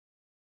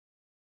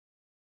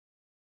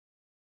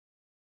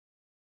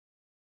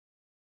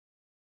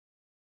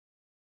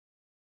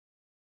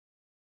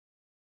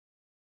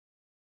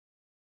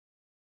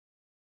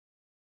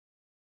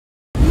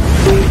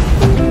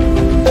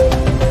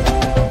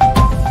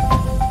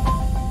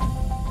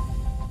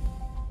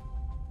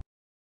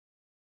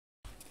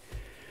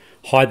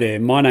Hi there,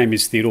 my name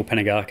is Theodore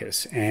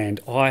Panagakis and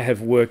I have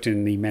worked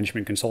in the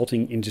management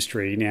consulting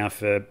industry now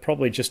for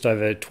probably just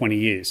over 20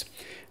 years.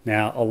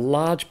 Now, a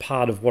large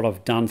part of what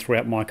I've done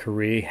throughout my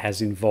career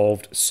has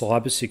involved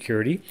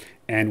cybersecurity,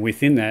 and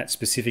within that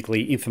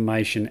specifically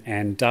information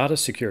and data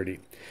security.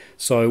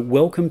 So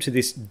welcome to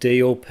this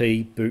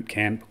DLP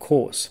Bootcamp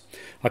course.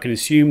 I can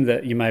assume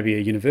that you may be a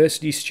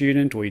university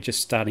student or you're just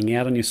starting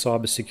out on your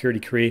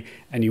cybersecurity career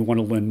and you want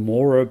to learn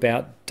more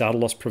about data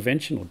loss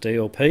prevention or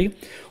DLP,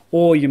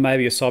 or you may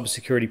be a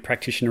cybersecurity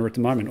practitioner at the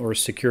moment or a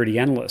security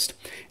analyst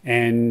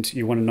and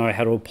you want to know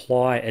how to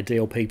apply a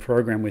DLP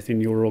program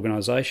within your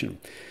organization.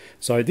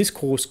 So this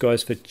course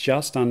goes for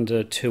just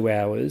under 2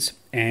 hours,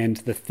 and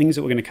the things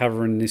that we're going to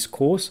cover in this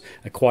course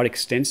are quite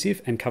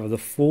extensive and cover the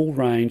full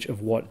range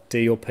of what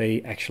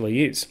DLP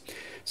actually is.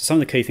 So some of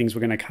the key things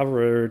we're going to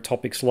cover are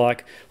topics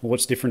like, well,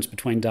 what's the difference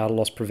between data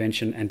loss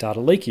prevention and data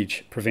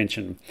leakage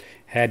prevention?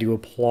 How do you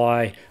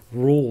apply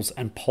rules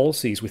and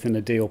policies within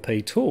a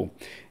DLP tool?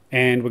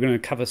 And we're going to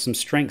cover some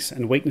strengths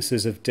and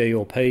weaknesses of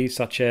DLP,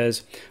 such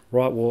as,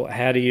 right, well,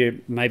 how do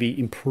you maybe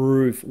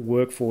improve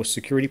workforce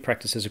security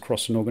practices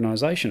across an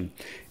organization?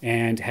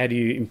 And how do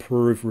you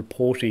improve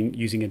reporting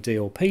using a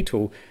DLP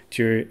tool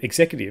to your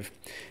executive?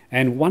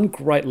 And one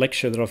great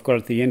lecture that I've got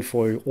at the end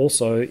for you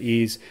also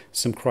is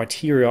some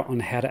criteria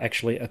on how to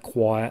actually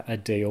acquire a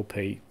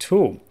DLP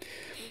tool.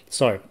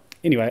 So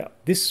anyway,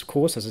 this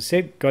course, as I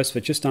said, goes for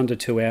just under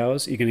 2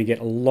 hours. You're going to get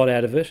a lot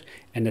out of it.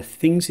 And the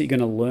things that you're going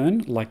to learn,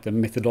 like the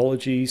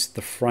methodologies,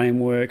 the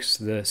frameworks,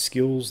 the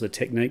skills, the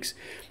techniques,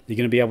 you're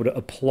going to be able to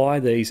apply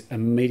these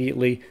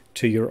immediately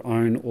to your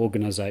own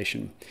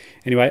organization.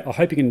 Anyway, I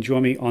hope you can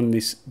join me on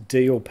this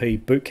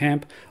DLP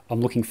Bootcamp.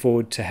 I'm looking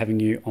forward to having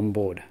you on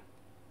board.